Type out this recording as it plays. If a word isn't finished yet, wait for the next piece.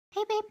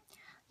Hey babe,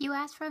 you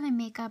asked for the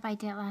makeup I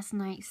did last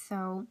night,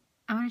 so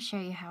I want to show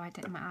you how I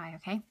did my eye,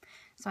 okay?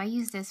 So I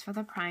use this for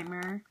the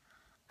primer,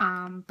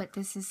 but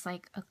this is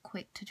like a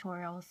quick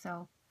tutorial,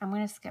 so I'm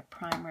going to skip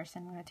primers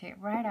and I'm going to take it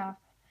right off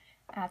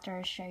after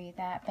I show you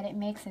that. But it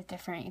makes it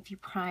different if you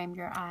prime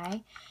your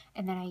eye,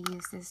 and then I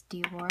use this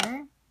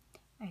dewater.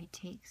 It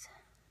takes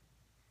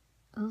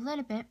a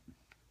little bit.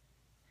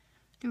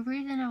 The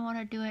reason I want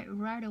to do it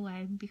right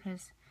away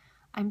because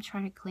I'm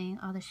trying to clean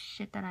all the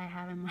shit that I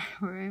have in my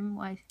room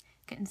while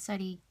getting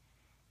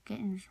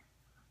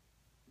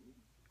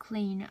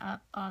clean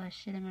up all the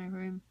shit in my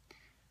room.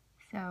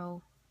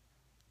 So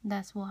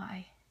that's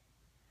why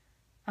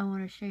I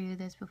want to show you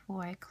this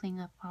before I clean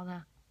up all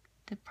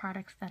the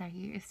products that I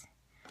use.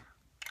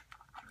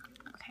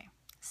 Okay,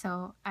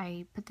 so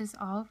I put this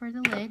all over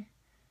the lid,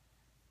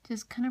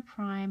 just kind of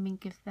prime and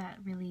give that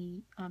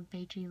really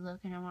beigey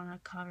look, and I want to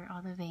cover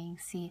all the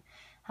veins. See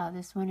how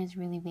this one is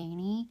really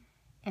veiny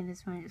and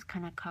this one is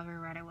kind of covered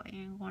right away, and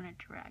you want to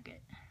drag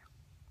it.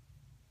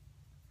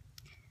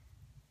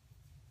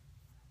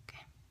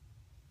 Okay,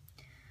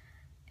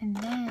 and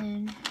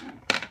then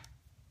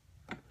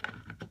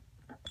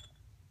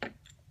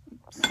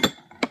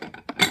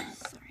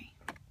sorry.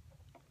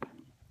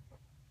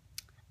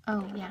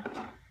 Oh yeah,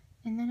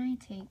 and then I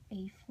take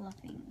a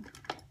fluffing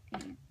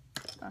brush.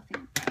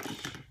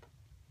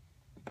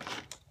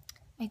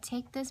 I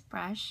take this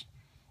brush,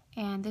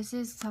 and this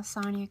is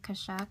Sonia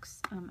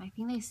Kashak's. I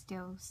think they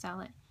still sell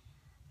it.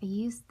 I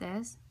use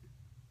this,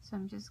 so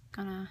I'm just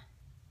gonna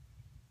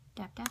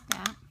dab.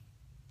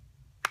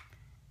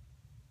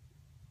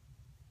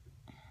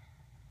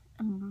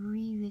 I'm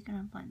really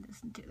gonna blend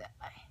this into the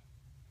eye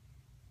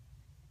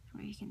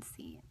where you can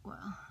see it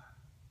well.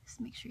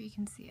 Just make sure you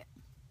can see it.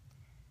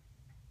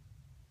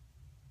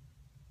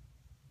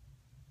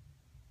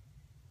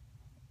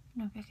 I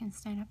don't know if I can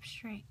stand up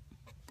straight.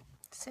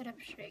 Sit up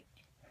straight.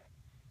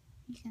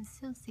 You can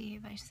still see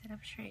if I sit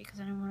up straight because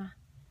I don't want to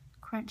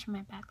crunch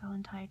my back the whole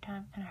entire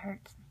time. It kind of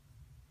hurts.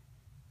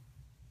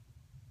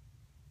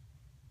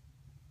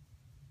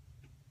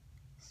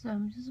 So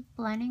I'm just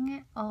blending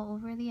it all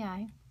over the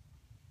eye.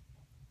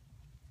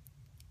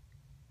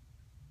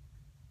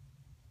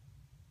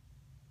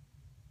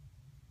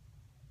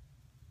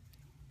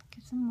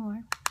 Get some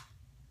more.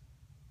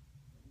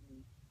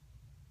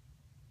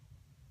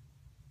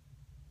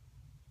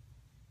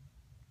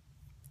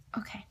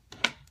 Okay.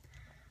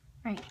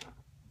 Right.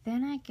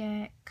 Then I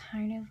get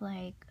kind of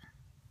like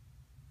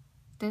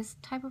this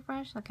type of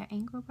brush, like an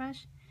angle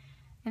brush.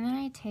 And then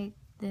I take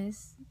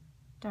this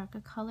darker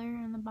color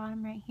on the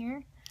bottom right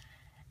here.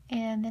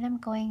 And then I'm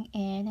going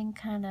in and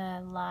kind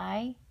of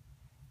lie.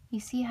 You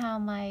see how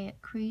my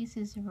crease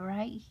is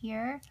right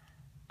here?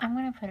 I'm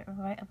going to put it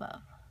right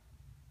above.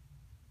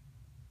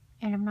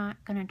 And I'm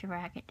not going to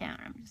drag it down.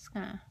 I'm just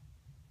going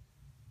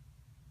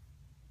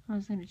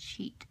to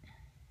cheat.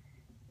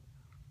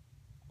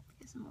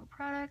 Get some more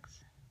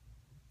products.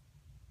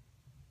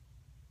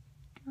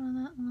 Draw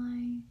that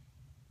line.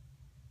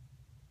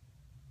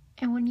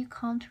 And when you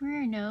contour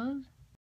your nose,